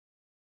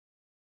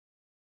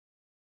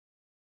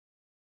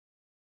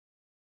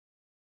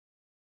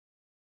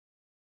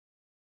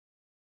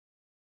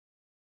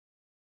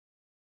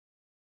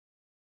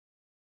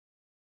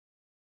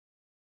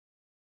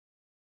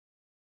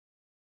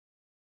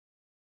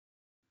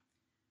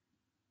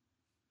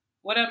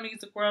What up,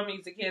 music world,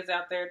 music kids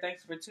out there?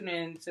 Thanks for tuning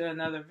in to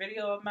another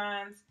video of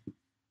mine.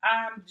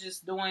 I'm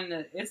just doing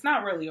it's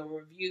not really a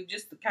review,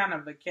 just kind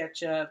of a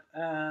catch up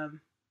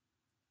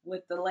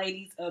with the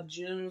ladies of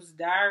June's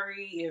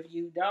Diary. If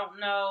you don't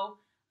know,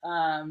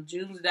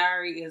 June's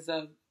Diary is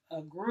a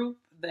group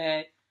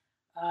that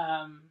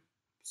um,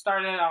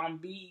 started on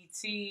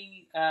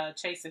BET,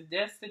 Chasing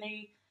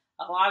Destiny.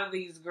 A lot of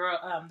these girls,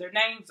 their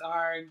names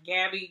are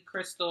Gabby,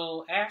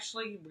 Crystal,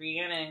 Ashley,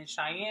 Brianna, and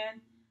Cheyenne.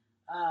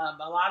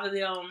 A lot of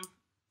them,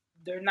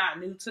 they're not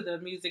new to the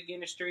music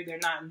industry. They're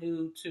not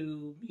new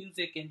to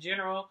music in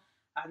general.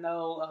 I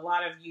know a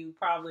lot of you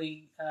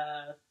probably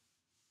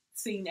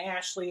seen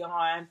Ashley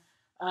on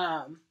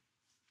um,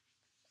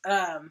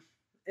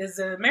 is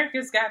it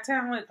America's Got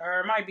Talent,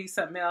 or it might be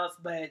something else,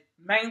 but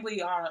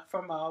mainly on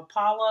from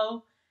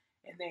Apollo,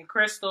 and then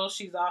Crystal.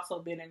 She's also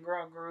been in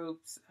girl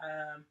groups,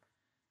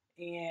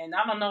 and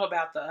I don't know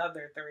about the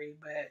other three,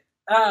 but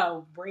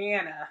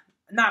Brianna,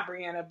 not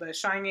Brianna, but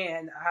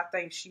Cheyenne. I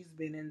think she's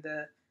been in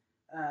the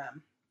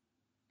um,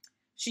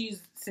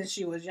 she's since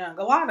she was young.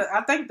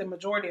 I think the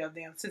majority of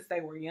them since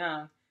they were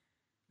young,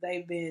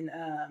 they've been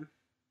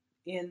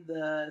in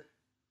the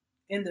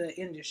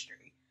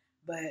industry,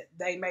 but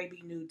they may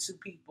be new to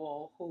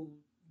people who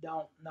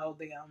don't know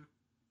them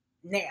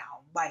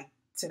now, like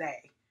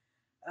today.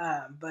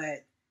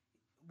 But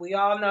we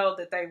all know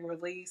that they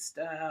released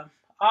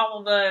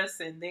All of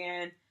Us, and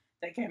then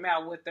they came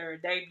out with their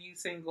debut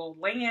single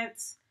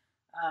Lance.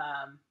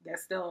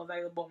 That's still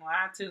available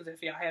on iTunes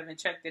if y'all haven't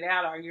checked it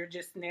out, or you're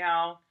just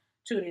now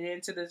tuning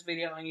into this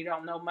video and you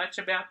don't know much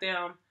about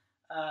them.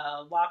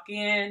 Lock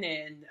in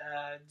and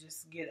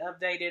just get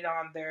updated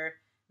on their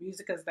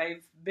music, because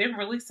they've been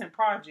releasing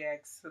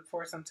projects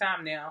for some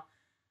time now.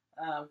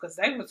 Because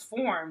they was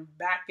formed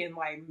back in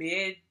like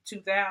mid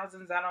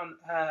 2000s. I don't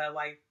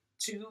like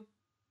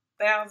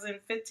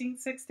 2015,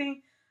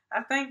 16,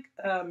 I think,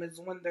 is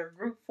when their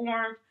group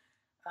formed.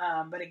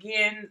 But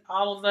again,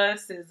 All of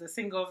Us is a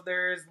single of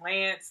theirs.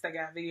 Lance, they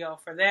got video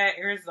for that.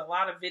 There's a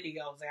lot of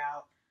videos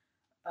out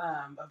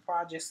of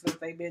projects that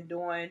they've been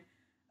doing.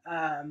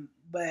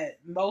 But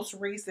most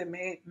recent,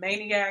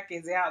 Maniac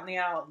is out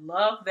now.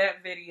 Love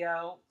that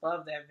video.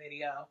 Love that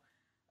video.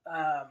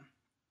 Um,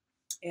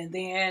 and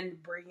then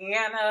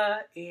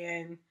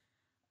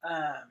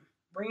um,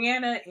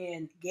 Brianna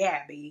and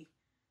Gabby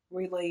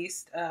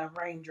released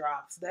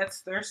Raindrops.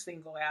 That's their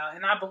single out.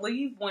 And I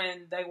believe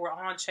when they were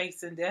on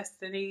Chasing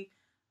Destiny,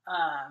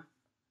 um,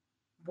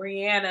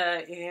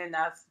 Brianna and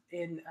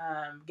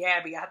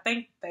Gabby, I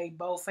think they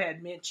both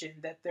had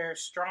mentioned that they're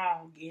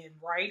strong in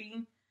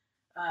writing,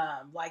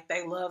 like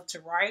they love to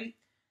write.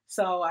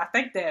 So I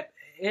think that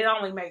it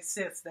only makes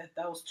sense that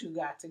those two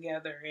got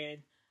together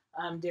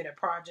and did a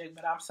project.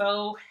 But I'm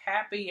so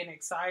happy and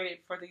excited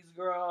for these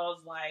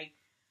girls. Like,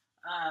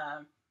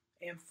 um,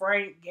 and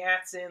Frank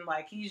Gatson,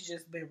 like he's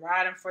just been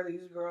riding for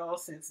these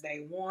girls since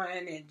day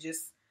one and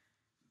just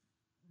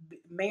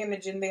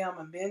managing them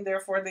and been there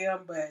for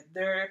them. But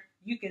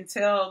you can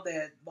tell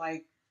that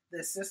like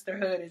the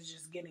sisterhood is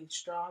just getting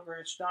stronger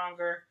and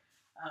stronger.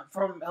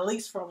 From at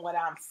least from what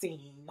I'm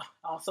seeing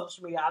on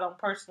social media, I don't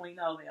personally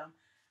know them,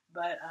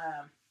 but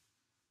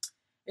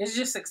it's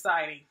just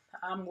exciting.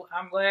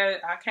 I'm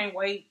glad. I can't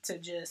wait to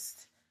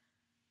just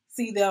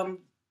see them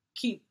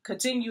keep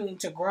continuing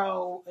to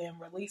grow and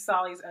release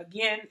all these.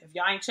 Again, if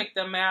y'all ain't checked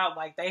them out,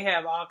 like they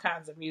have all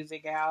kinds of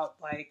music out.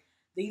 Like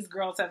these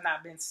girls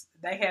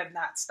they have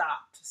not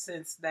stopped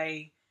since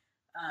they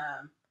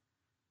um,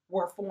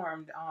 were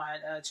formed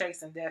on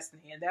Chasing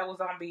Destiny, and that was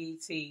on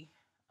BET.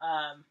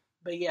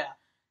 But yeah,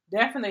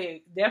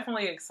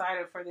 definitely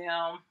excited for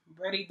them.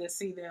 Ready to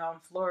see them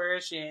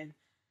flourish, and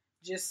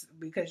just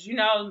because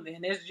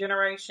in this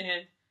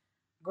generation,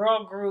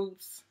 girl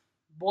groups,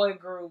 boy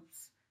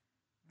groups,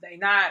 they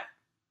not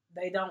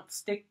they don't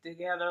stick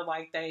together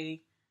like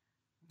they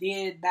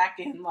did back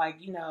in like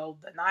the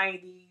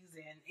 90s.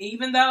 And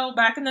even though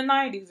back in the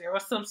 90s there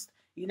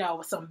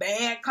was some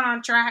bad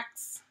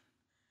contracts,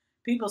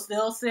 people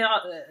still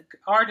sell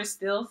artists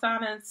still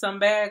signing some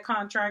bad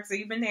contracts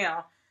even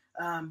now.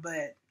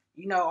 But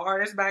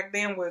artists back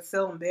then were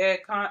selling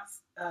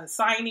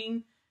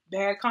signing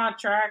bad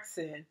contracts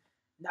and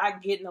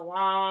not getting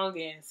along,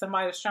 and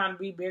somebody was trying to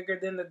be bigger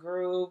than the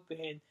group,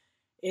 and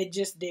it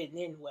just didn't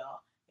end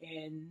well,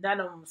 and none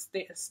of them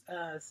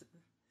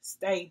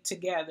stayed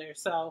together.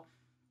 So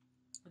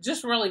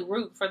just really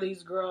root for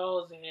these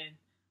girls. And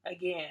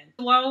again,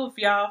 hello, if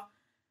y'all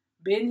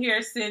been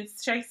here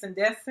since Chasing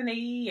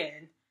Destiny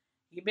and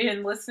you've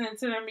been listening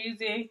to their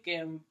music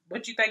and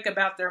what you think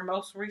about their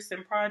most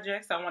recent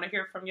projects, I want to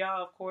hear from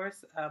y'all, of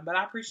course. But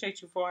I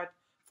appreciate you for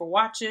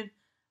watching.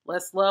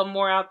 Let's love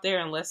more out there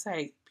and let's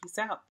hate. Peace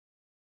out.